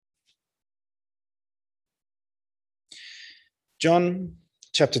John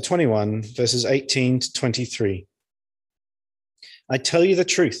chapter 21, verses 18 to 23. I tell you the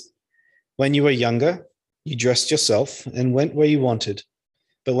truth. When you were younger, you dressed yourself and went where you wanted.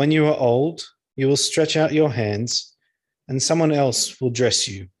 But when you are old, you will stretch out your hands, and someone else will dress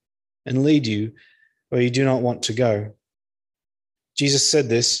you and lead you where you do not want to go. Jesus said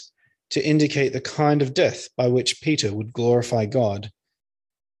this to indicate the kind of death by which Peter would glorify God.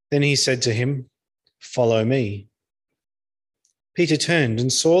 Then he said to him, "Follow me." Peter turned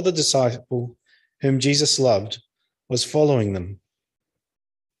and saw the disciple whom Jesus loved was following them.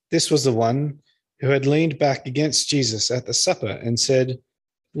 This was the one who had leaned back against Jesus at the supper and said,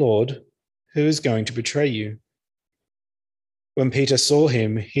 "Lord, who is going to betray you?" When Peter saw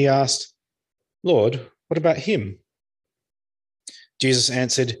him, he asked, "Lord, what about him?" Jesus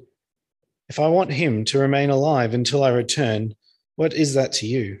answered, "If I want him to remain alive until I return, what is that to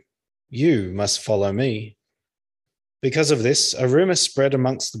you? You must follow me." Because of this, a rumor spread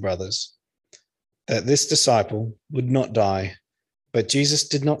amongst the brothers that this disciple would not die, but Jesus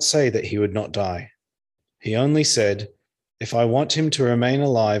did not say that he would not die. He only said, "If I want him to remain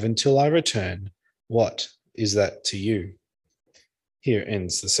alive until I return, what is that to you?" Here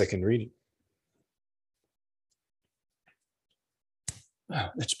ends the second reading. Oh,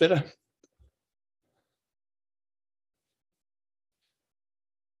 that's better.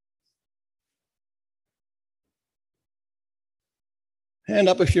 Hand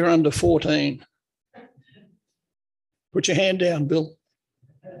up if you're under 14. Put your hand down, Bill.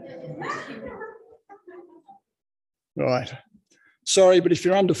 Right. Sorry, but if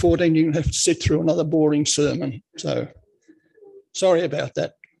you're under 14, you're going to have to sit through another boring sermon. So sorry about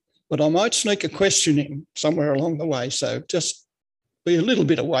that. But I might sneak a question in somewhere along the way. So just be a little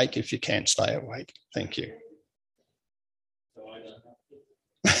bit awake if you can stay awake. Thank you.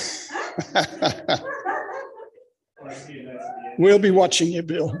 We'll be watching you,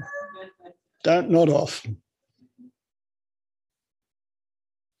 Bill. Don't nod off.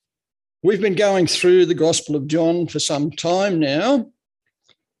 We've been going through the Gospel of John for some time now.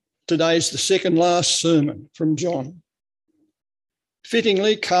 Today's the second last sermon from John.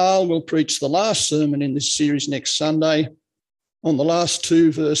 Fittingly, Carl will preach the last sermon in this series next Sunday on the last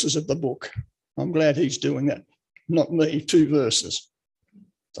 2 verses of the book. I'm glad he's doing that, not me, 2 verses.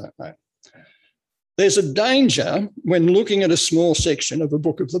 Don't know. There's a danger when looking at a small section of a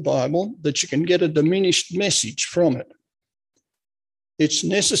book of the Bible that you can get a diminished message from it. It's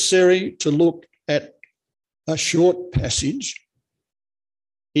necessary to look at a short passage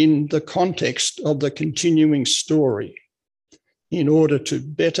in the context of the continuing story in order to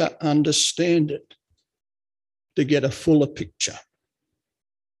better understand it, to get a fuller picture.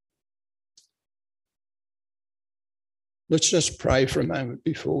 Let's just pray for a moment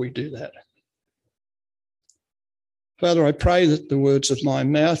before we do that. Father, I pray that the words of my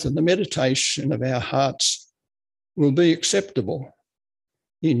mouth and the meditation of our hearts will be acceptable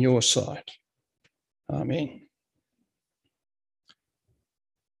in your sight. Amen.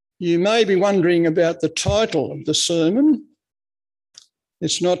 You may be wondering about the title of the sermon.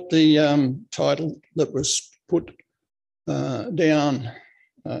 It's not the title that was put down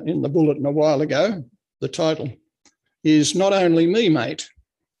in the bulletin a while ago. The title is Not Only Me, Mate.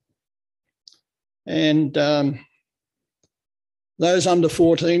 And those under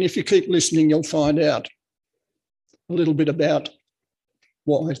 14, if you keep listening, you'll find out a little bit about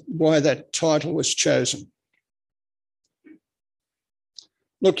why that title was chosen.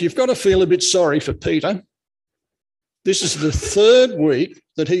 Look, you've got to feel a bit sorry for Peter. This is the 3rd week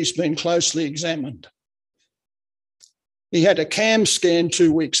that he's been closely examined. He had a CAM scan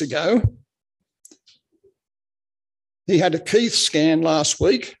 2 weeks ago. He had a Keith scan last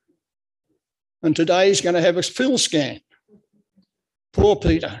week. And today he's going to have a Phil scan. Poor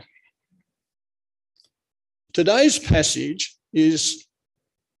Peter. Today's passage is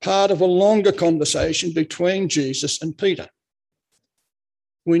part of a longer conversation between Jesus and Peter.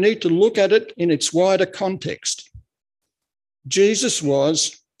 We need to look at it in its wider context. Jesus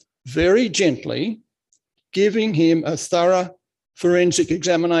was very gently giving him a thorough forensic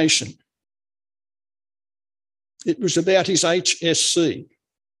examination. It was about his HSC,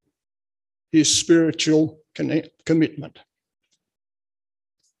 his spiritual commitment.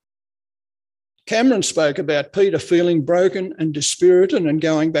 Cameron spoke about Peter feeling broken and dispirited and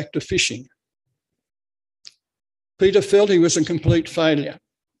going back to fishing. Peter felt he was a complete failure.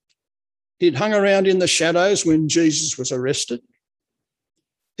 He'd hung around in the shadows when Jesus was arrested.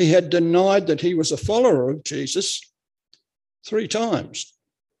 He had denied that he was a follower of Jesus 3 times.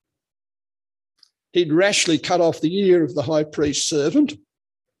 He'd rashly cut off the ear of the high priest's servant.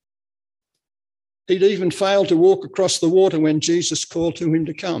 He'd even failed to walk across the water when Jesus called to him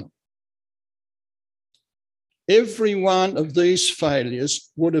to come. Every one of these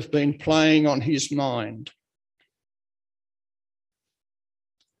failures would have been playing on his mind.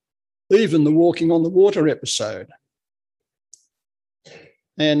 Even the walking on the water episode.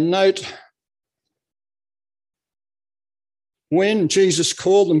 And note, when Jesus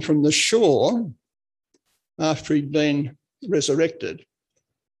called them from the shore after he'd been resurrected,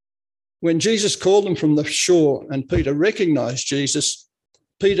 when Jesus called them from the shore and Peter recognised Jesus,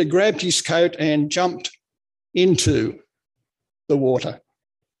 Peter grabbed his coat and jumped into the water.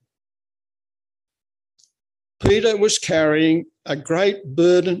 Peter was carrying a great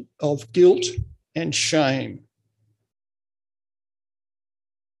burden of guilt and shame.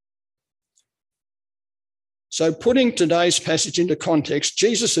 So putting today's passage into context,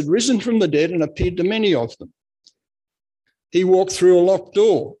 Jesus had risen from the dead and appeared to many of them. He walked through a locked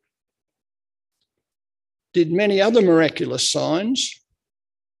door, did many other miraculous signs,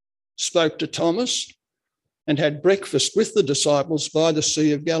 spoke to Thomas, and had breakfast with the disciples by the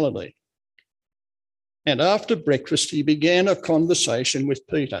Sea of Galilee. And after breakfast, he began a conversation with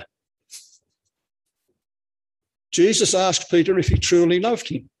Peter. Jesus asked Peter if he truly loved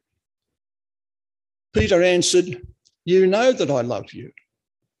him. Peter answered, "You know that I love you."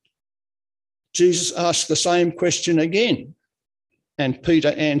 Jesus asked the same question again, and Peter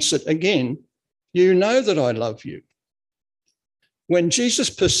answered again, "You know that I love you." When Jesus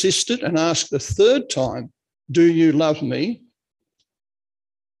persisted and asked the third time, "Do you love me?"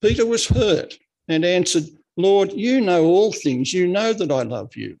 Peter was hurt and answered, "Lord, you know all things. You know that I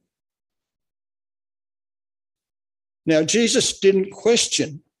love you." Now, Jesus didn't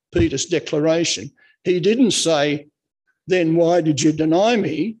question Peter's declaration. He didn't say, "Then why did you deny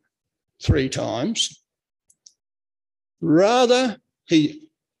me 3 times?" Rather,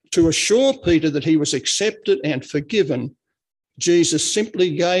 to assure Peter that he was accepted and forgiven, Jesus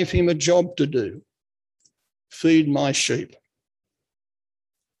simply gave him a job to do: feed my sheep.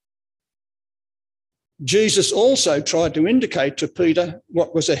 Jesus also tried to indicate to Peter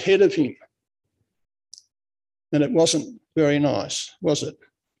what was ahead of him. And it wasn't very nice, was it?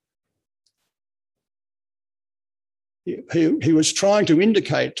 He was trying to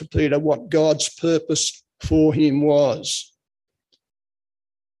indicate to Peter what God's purpose for him was.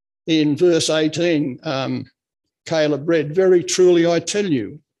 In verse 18, Caleb read, "Very truly I tell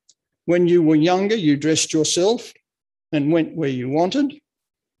you, when you were younger, you dressed yourself and went where you wanted.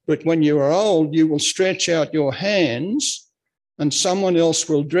 But when you are old, you will stretch out your hands and someone else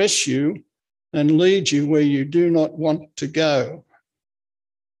will dress you and lead you where you do not want to go."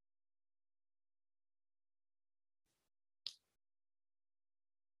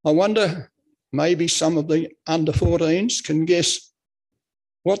 I wonder, maybe some of the under 14s can guess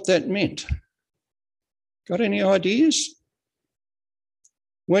what that meant. Got any ideas?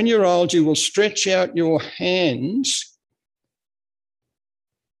 When you're old, you will stretch out your hands.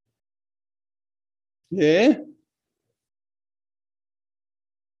 Yeah?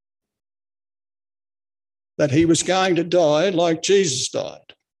 That he was going to die like Jesus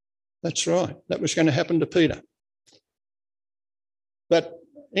died. That's right. That was going to happen to Peter. But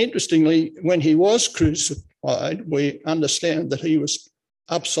interestingly, when he was crucified, we understand that he was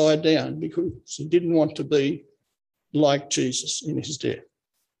upside down because he didn't want to be like Jesus in his death.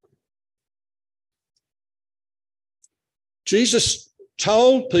 Jesus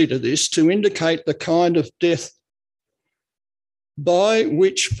told Peter this to indicate the kind of death by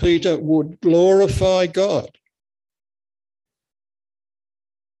which Peter would glorify God.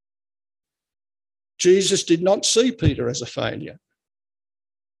 Jesus did not see Peter as a failure.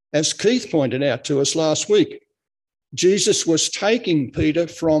 As Keith pointed out to us last week, Jesus was taking Peter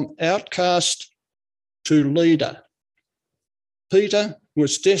from outcast to leader. Peter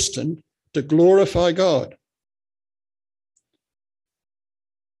was destined to glorify God.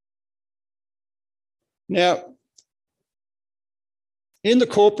 Now, in the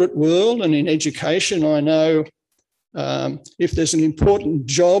corporate world and in education, I know if there's an important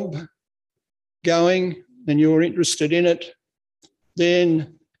job going and you're interested in it,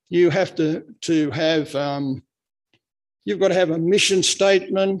 then you have to have, you've got to have a mission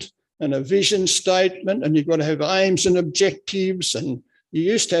statement and a vision statement, and you've got to have aims and objectives. And you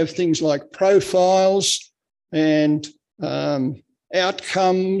used to have things like profiles and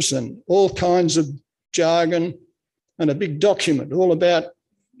outcomes and all kinds of jargon and a big document all about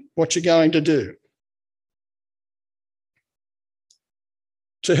what you're going to do.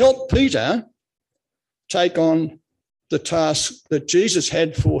 To help Peter take on the task that Jesus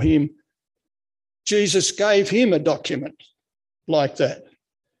had for him, Jesus gave him a document like that.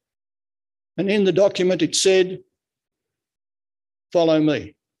 And in the document it said, "Follow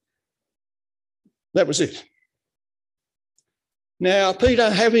me." That was it. Now, Peter,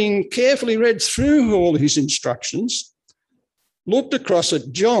 having carefully read through all his instructions, looked across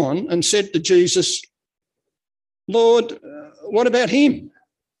at John and said to Jesus, "Lord, what about him?"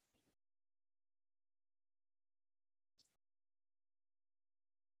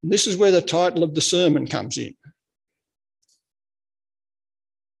 This is where the title of the sermon comes in.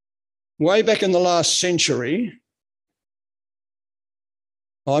 Way back in the last century,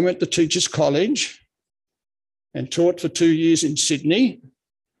 I went to Teachers College and taught for 2 years in Sydney.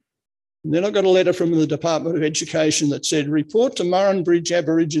 And then I got a letter from the Department of Education that said, "Report to Murrin Bridge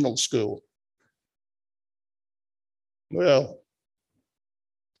Aboriginal School." Well,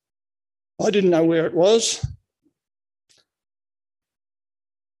 I didn't know where it was.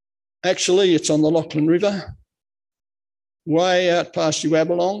 Actually, it's on the Lachlan River, way out past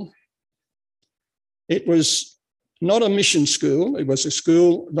Uabalong. It was not a mission school. It was a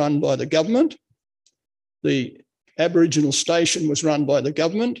school run by the government. The Aboriginal station was run by the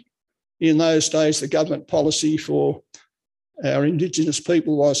government. In those days, the government policy for our Indigenous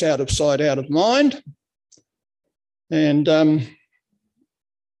people was out of sight, out of mind. And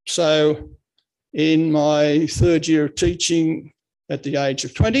so in my third year of teaching at the age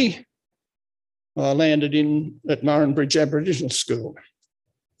of 20, I landed at Murrin Bridge Aboriginal School.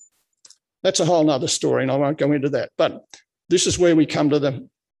 That's a whole nother story, and I won't go into that. But this is where we come to the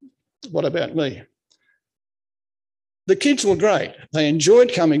what about me? The kids were great. They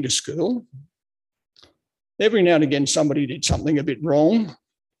enjoyed coming to school. Every now and again, somebody did something a bit wrong.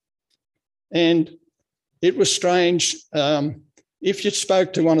 And it was strange. If you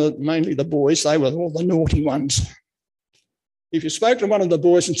spoke to mainly the boys, they were all the naughty ones. If you spoke to one of the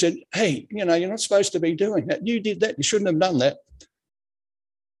boys and said, "Hey, you're not supposed to be doing that. You did that. You shouldn't have done that."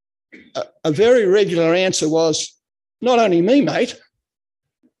 A very regular answer was, "Not only me, mate."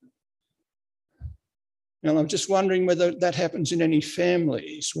 And I'm just wondering whether that happens in any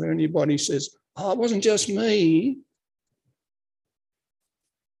families where anybody says, "Oh, it wasn't just me."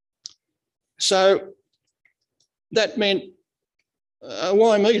 So that meant,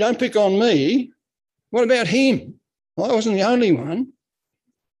 why me? Don't pick on me. What about him? I wasn't the only one.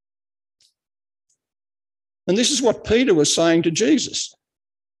 And this is what Peter was saying to Jesus.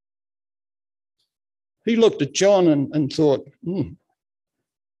 He looked at John and thought, And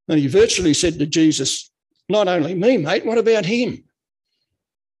he virtually said to Jesus, "Not only me, mate, what about him?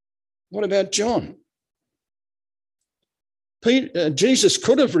 What about John?" Jesus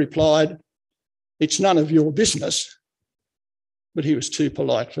could have replied, "It's none of your business," but he was too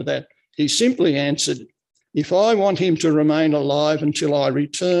polite for that. He simply answered, "If I want him to remain alive until I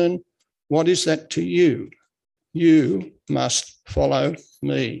return, what is that to you? You must follow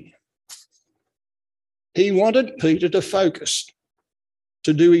me." He wanted Peter to focus,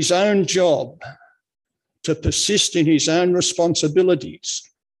 to do his own job, to persist in his own responsibilities.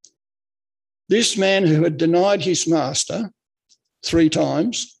 This man who had denied his master 3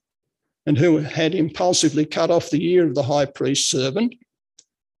 times and who had impulsively cut off the ear of the high priest's servant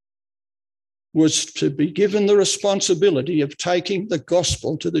was to be given the responsibility of taking the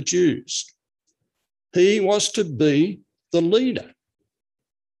gospel to the Jews. He was to be the leader.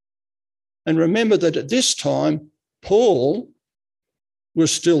 And remember that at this time, Paul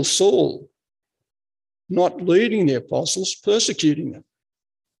was still Saul, not leading the apostles, persecuting them.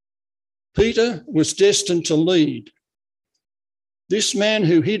 Peter was destined to lead. This man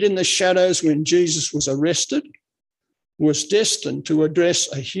who hid in the shadows when Jesus was arrested was destined to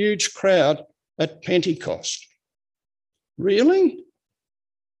address a huge crowd at Pentecost. Really?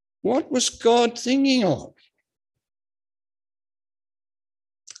 What was God thinking of?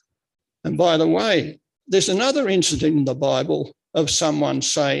 And by the way, there's another incident in the Bible of someone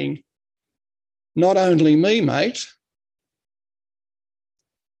saying, "Not only me, mate."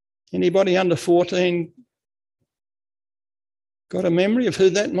 Anybody under 14 got a memory of who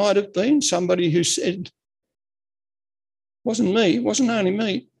that might have been? Somebody who said, "Wasn't me, wasn't only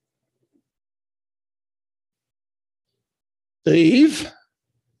me." Eve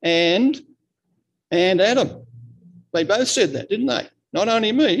and Adam. They both said that, didn't they? Not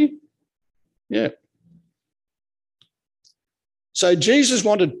only me. Yeah. So Jesus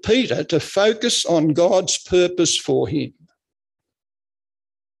wanted Peter to focus on God's purpose for him.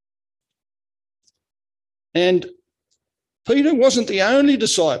 And Peter wasn't the only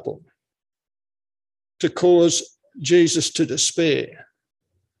disciple to cause Jesus to despair.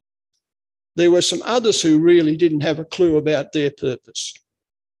 There were some others who really didn't have a clue about their purpose,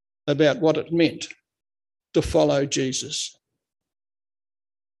 about what it meant to follow Jesus.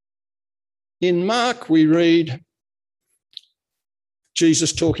 In Mark, we read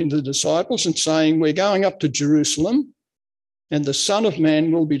Jesus talking to the disciples and saying, we're going up to Jerusalem, and the Son of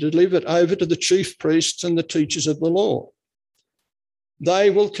Man will be delivered over to the chief priests and the teachers of the law. They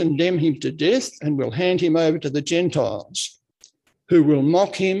will condemn him to death and will hand him over to the Gentiles, who will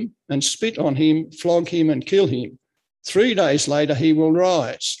mock him and spit on him, flog him and kill him. 3 days later, he will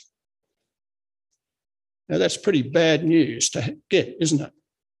rise. Now, that's pretty bad news to get, isn't it?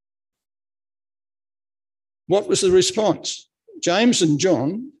 What was the response? James and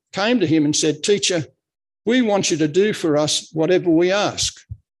John came to him and said, Teacher, we want you to do for us whatever we ask.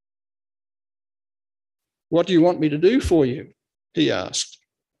 What do you want me to do for you? He asked.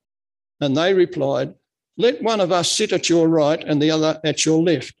 And they replied, let one of us sit at your right and the other at your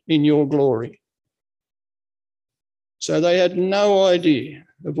left in your glory. So they had no idea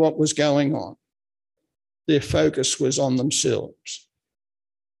of what was going on. Their focus was on themselves.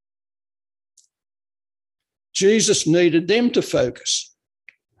 Jesus needed them to focus,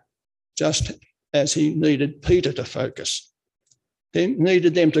 just as he needed Peter to focus. He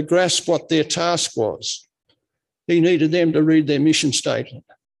needed them to grasp what their task was. He needed them to read their mission statement.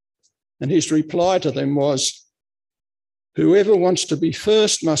 And his reply to them was, whoever wants to be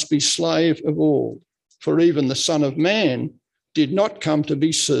first must be slave of all, for even the Son of Man did not come to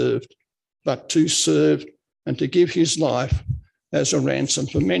be served, but to serve and to give his life as a ransom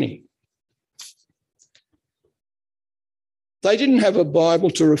for many. They didn't have a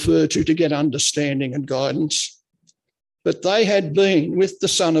Bible to refer to get understanding and guidance, but they had been with the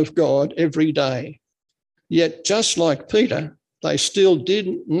Son of God every day. Yet, just like Peter, they still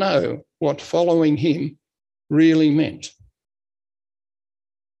didn't know what following him really meant.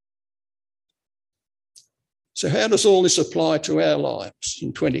 So how does all this apply to our lives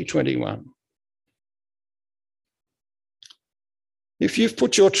in 2021? If you've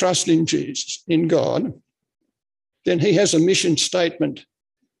put your trust in Jesus, in God, then he has a mission statement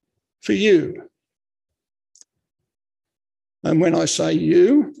for you. And when I say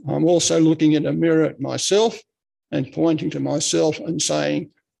you, I'm also looking in a mirror at myself and pointing to myself and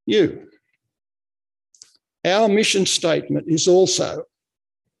saying, you. Our mission statement is also,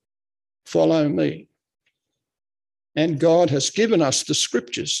 follow me. And God has given us the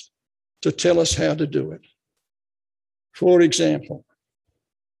scriptures to tell us how to do it. For example,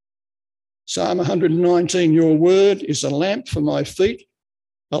 Psalm 119, your word is a lamp for my feet,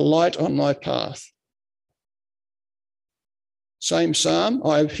 a light on my path. Same psalm,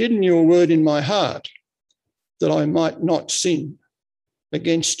 I have hidden your word in my heart that I might not sin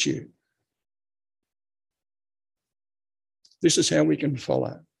against you. This is how we can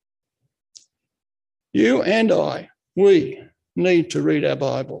follow. You and I, we need to read our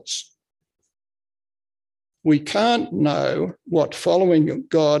Bibles. We can't know what following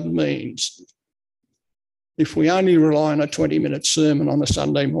God means if we only rely on a 20-minute sermon on a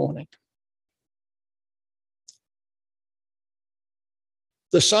Sunday morning.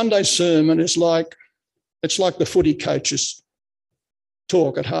 The Sunday sermon is like the footy coaches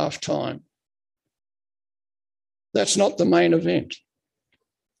talk at halftime. That's not the main event.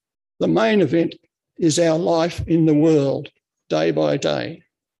 The main event is our life in the world, day by day.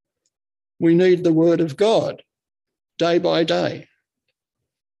 We need the word of God, day by day.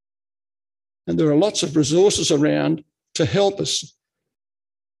 And there are lots of resources around to help us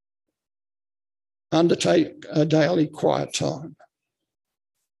undertake a daily quiet time.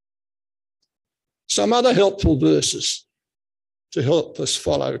 Some other helpful verses to help us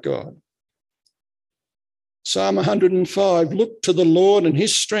follow God. Psalm 105, look to the Lord and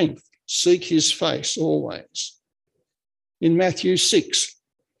his strength, seek his face always. In Matthew 6,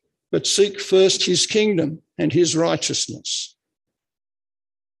 but seek first his kingdom and his righteousness.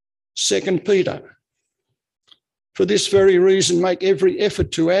 2 Peter, for this very reason, make every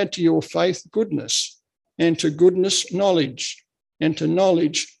effort to add to your faith goodness, and to goodness knowledge, and to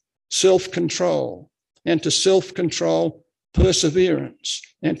knowledge self-control, and to self-control perseverance,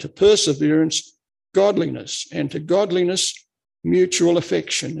 and to perseverance godliness, and to godliness mutual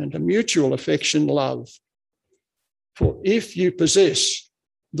affection, and to mutual affection love. For if you possess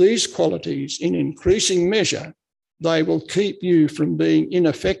these qualities in increasing measure, they will keep you from being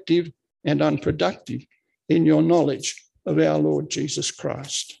ineffective and unproductive in your knowledge of our Lord Jesus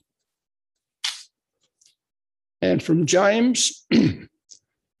Christ. And from James,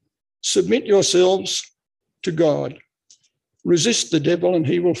 submit yourselves to God. Resist the devil and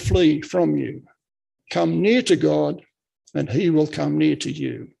he will flee from you. Come near to God and he will come near to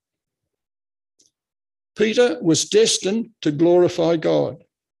you. Peter was destined to glorify God.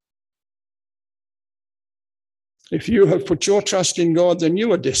 If you have put your trust in God, then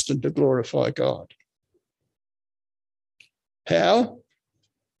you are destined to glorify God. How?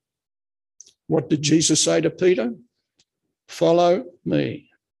 What did Jesus say to Peter? Follow me.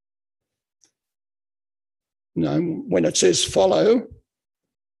 Now, when it says follow,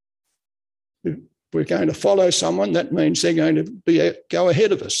 if we're going to follow someone, that means they're going to go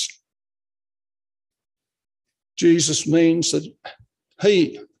ahead of us. Jesus means that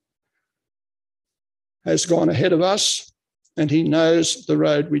he has gone ahead of us and he knows the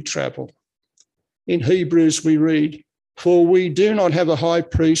road we travel. In Hebrews we read, "For we do not have a high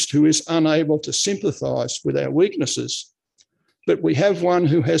priest who is unable to sympathise with our weaknesses, but we have one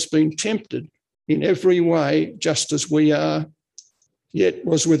who has been tempted in every way just as we are, yet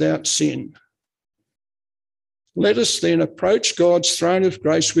was without sin." Let us then approach God's throne of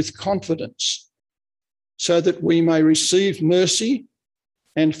grace with confidence, so that we may receive mercy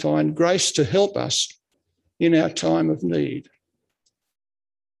and find grace to help us in our time of need.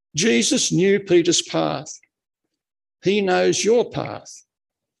 Jesus knew Peter's path. He knows your path,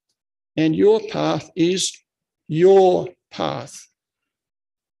 and your path is your path.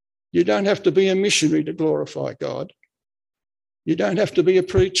 You don't have to be a missionary to glorify God. You don't have to be a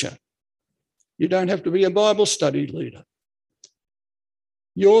preacher. You don't have to be a Bible study leader.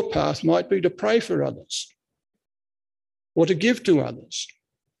 Your path might be to pray for others, or to give to others,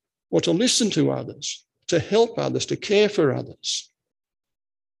 or to listen to others, to help others, to care for others.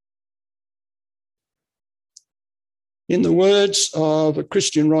 In the words of a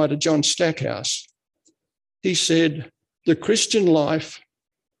Christian writer, John Stackhouse, he said, "The Christian life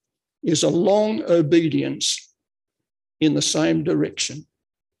is a long obedience in the same direction."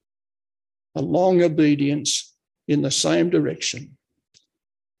 A long obedience in the same direction.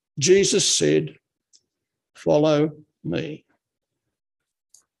 Jesus said, "Follow me."